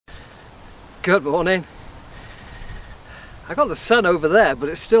Good morning. I got the sun over there, but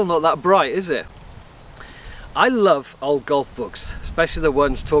it's still not that bright, is it? I love old golf books, especially the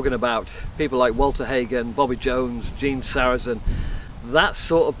ones talking about people like Walter Hagen, Bobby Jones, Gene Sarazen, that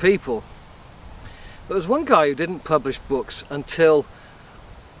sort of people. There was one guy who didn't publish books until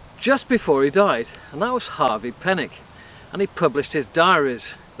just before he died, and that was Harvey Penick. And he published his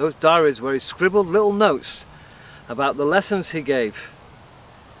diaries, those diaries where he scribbled little notes about the lessons he gave.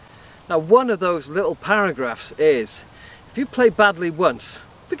 Now, one of those little paragraphs is, if you play badly once,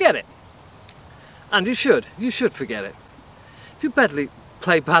 forget it. And you should forget it. If you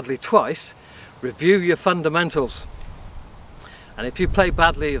play badly twice, review your fundamentals. And if you play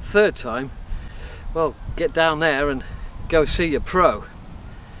badly a third time, well, get down there and go see your pro.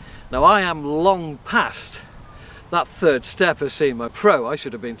 Now, I am long past that third step of seeing my pro. I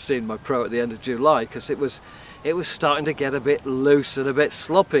should have been seeing my pro at the end of July, because it was starting to get a bit loose and a bit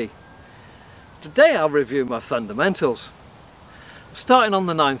sloppy. Today I'll review my fundamentals. Starting on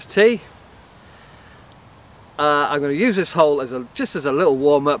the 9th tee, I'm going to use this hole just as a little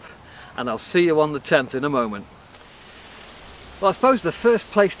warm-up, and I'll see you on the 10th in a moment. Well, I suppose the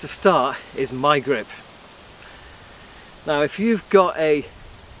first place to start is my grip. Now, if you've got a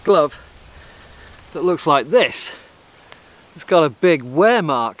glove that looks like this, it's got a big wear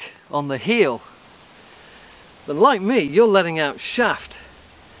mark on the heel, then like me, you're letting out shaft.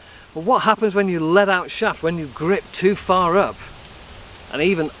 Well, what happens when you let out shaft, when you grip too far up and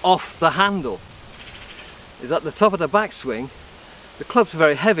even off the handle, is at the top of the backswing, the club's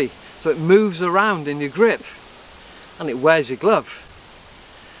very heavy, so it moves around in your grip and it wears your glove.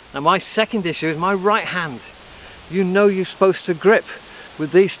 Now, my second issue is my right hand. You know you're supposed to grip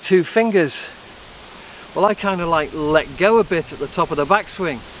with these two fingers. Well, I kind of like let go a bit at the top of the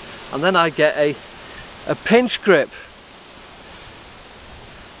backswing, and then I get a pinch grip.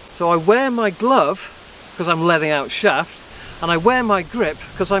 So I wear my glove because I'm letting out shaft, and I wear my grip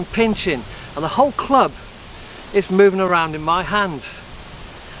because I'm pinching, and the whole club is moving around in my hands.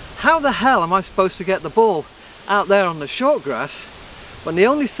 How the hell am I supposed to get the ball out there on the short grass when the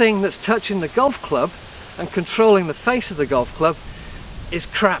only thing that's touching the golf club and controlling the face of the golf club is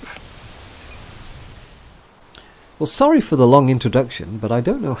crap? Well, sorry for the long introduction, but I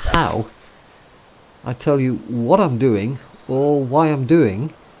don't know how I tell you what I'm doing or why I'm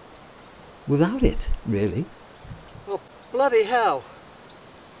doing without it, really. Well, bloody hell.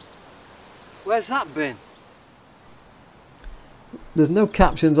 Where's that been? There's no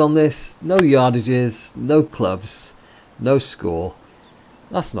captions on this, no yardages, no clubs, no score.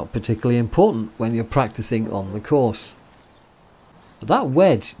 That's not particularly important when you're practicing on the course. But that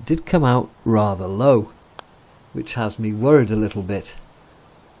wedge did come out rather low, which has me worried a little bit.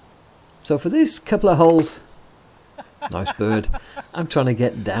 So for these couple of holes, nice bird, I'm trying to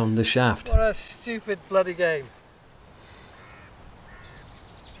get down the shaft. What a stupid bloody game.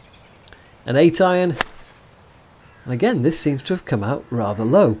 An 8-iron, and again this seems to have come out rather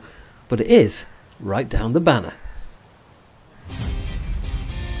low, but it is right down the banner.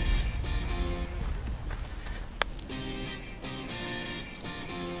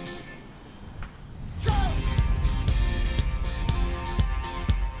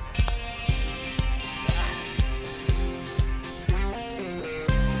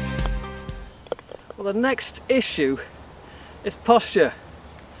 Well, the next issue is posture.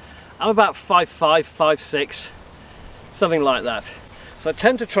 I'm about 5'5", 5'6", something like that. So I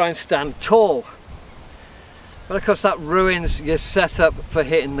tend to try and stand tall. But of course that ruins your setup for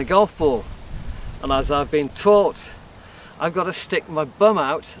hitting the golf ball. And as I've been taught, I've got to stick my bum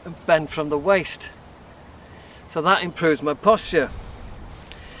out and bend from the waist. So that improves my posture.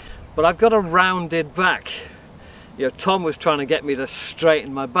 But I've got a rounded back. You know, Tom was trying to get me to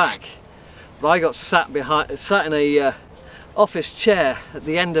straighten my back, but I got sat in a office chair at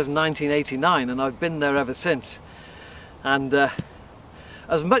the end of 1989, and I've been there ever since. And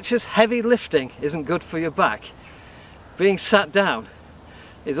as much as heavy lifting isn't good for your back, being sat down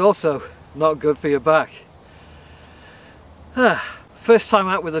is also not good for your back. First time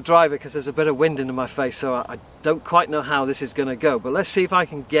out with a driver because there's a bit of wind into my face, so I don't quite know how this is going to go, but let's see if I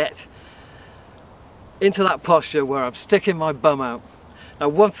can get into that posture where I'm sticking my bum out. Now,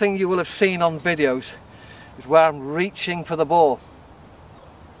 one thing you will have seen on videos is where I'm reaching for the ball.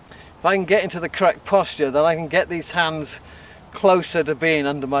 If I can get into the correct posture, then I can get these hands closer to being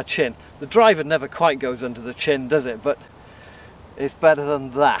under my chin. The driver never quite goes under the chin, does it? But it's better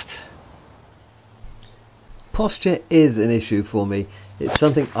than that. Posture is an issue for me. It's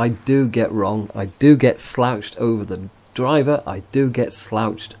something I do get wrong. I do get slouched over the driver. I do get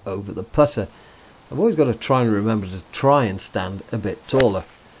slouched over the putter. I've always got to try and remember to try and stand a bit taller.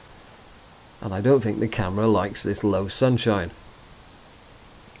 and I don't think the camera likes this low sunshine.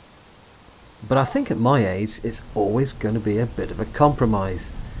 But I think at my age it's always going to be a bit of a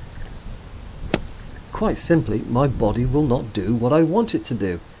compromise. Quite simply, my body will not do what I want it to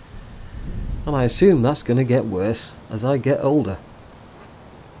do, and I assume that's going to get worse as I get older.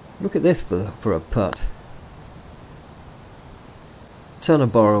 Look at this for a putt. Ton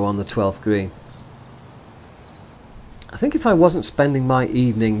of borrow on the 12th green. I think if I wasn't spending my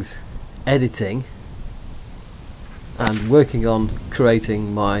evenings editing and working on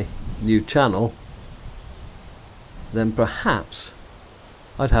creating my new channel, then perhaps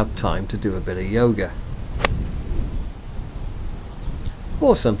I'd have time to do a bit of yoga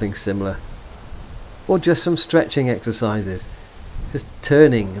or something similar, or just some stretching exercises, just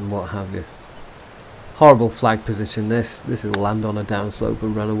turning and what have you. Horrible flag position this will land on a downslope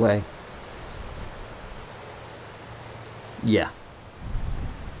and run away. Yeah,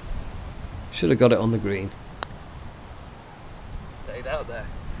 should have got it on the green. Stayed out there.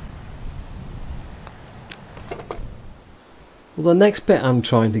 Well, the next bit I'm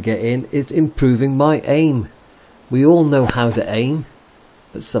trying to get in is improving my aim. We all know how to aim,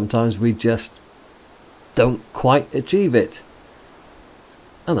 but sometimes we just don't quite achieve it.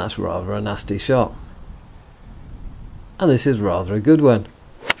 And that's rather a nasty shot. And this is rather a good one.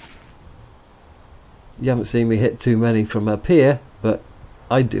 You haven't seen me hit too many from up here, but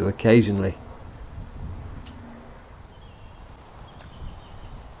I do occasionally.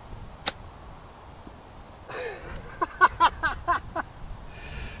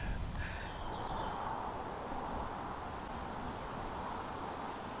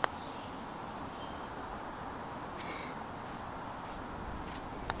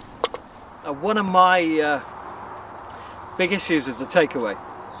 One of my big issues is the takeaway.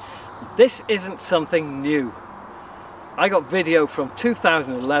 This isn't something new. I got video from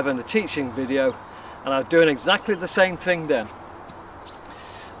 2011, a teaching video, and I was doing exactly the same thing then.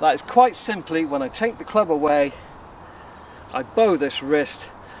 That is quite simply, when I take the club away, I bow this wrist,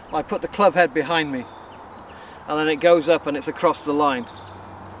 I put the club head behind me, and then it goes up and it's across the line.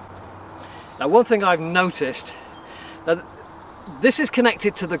 Now, one thing I've noticed, that this is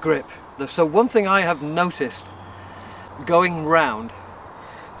connected to the grip. So one thing I have noticed going round,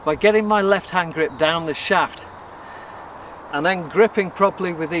 by getting my left hand grip down the shaft and then gripping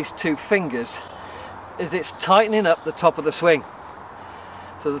properly with these two fingers, is it's tightening up the top of the swing.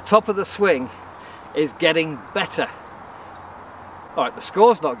 So the top of the swing is getting better. Alright, the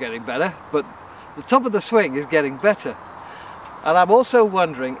score's not getting better, but the top of the swing is getting better. And I'm also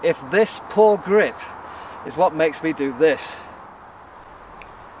wondering if this poor grip is what makes me do this.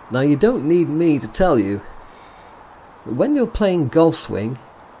 Now, you don't need me to tell you that when you're playing golf swing,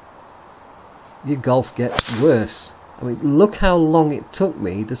 your golf gets worse. I mean, look how long it took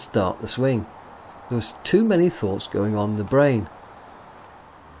me to start the swing. There was too many thoughts going on in the brain.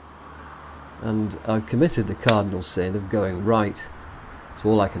 And I've committed the cardinal sin of going right. So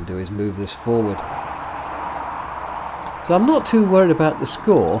all I can do is move this forward. So I'm not too worried about the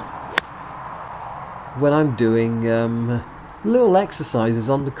score when I'm doing little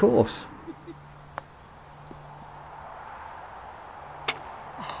exercises on the course.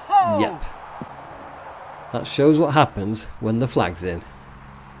 Oh. Yep. That shows what happens when the flag's in.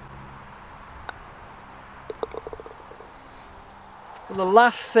 Well, the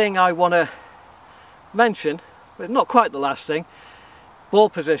last thing I want to mention, but not quite the last thing,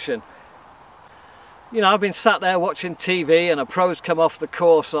 ball position. You know, I've been sat there watching TV and a pro's come off the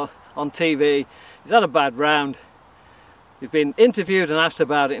course on TV. He's had a bad round. He's been interviewed and asked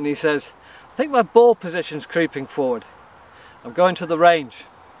about it, and he says, I think my ball position's creeping forward. I'm going to the range.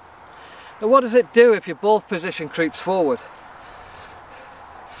 Now, what does it do if your ball position creeps forward?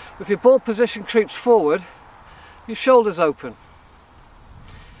 If your ball position creeps forward, your shoulder's open.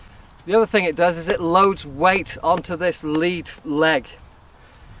 The other thing it does is it loads weight onto this lead leg,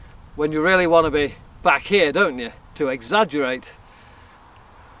 when you really want to be back here, don't you, to exaggerate.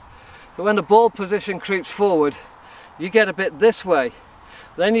 So when the ball position creeps forward, you get a bit this way,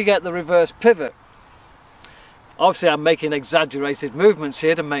 then you get the reverse pivot. Obviously I'm making exaggerated movements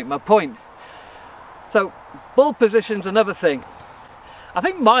here to make my point. So ball position's another thing. I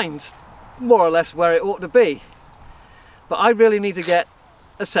think mine's more or less where it ought to be, but I really need to get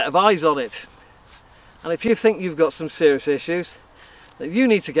a set of eyes on it. And if you think you've got some serious issues, then you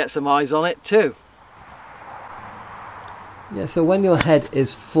need to get some eyes on it too. Yeah, so when your head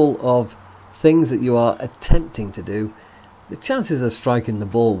is full of things that you are attempting to do, the chances of striking the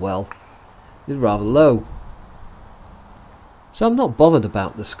ball well is rather low. So I'm not bothered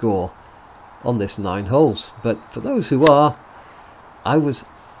about the score on this 9 holes, but for those who are, I was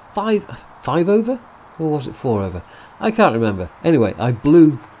five over, or was it 4 over? I can't remember. Anyway, I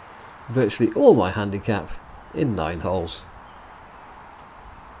blew virtually all my handicap in 9 holes.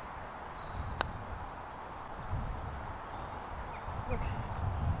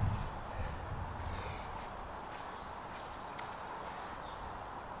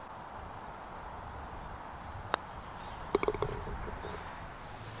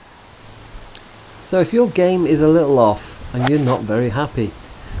 So if your game is a little off and you're not very happy,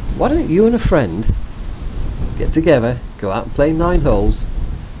 why don't you and a friend get together, go out and play 9 holes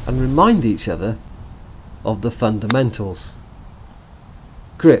and remind each other of the fundamentals.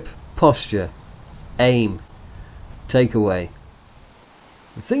 Grip, posture, aim, takeaway.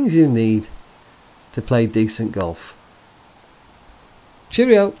 The things you need to play decent golf.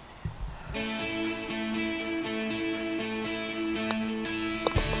 Cheerio!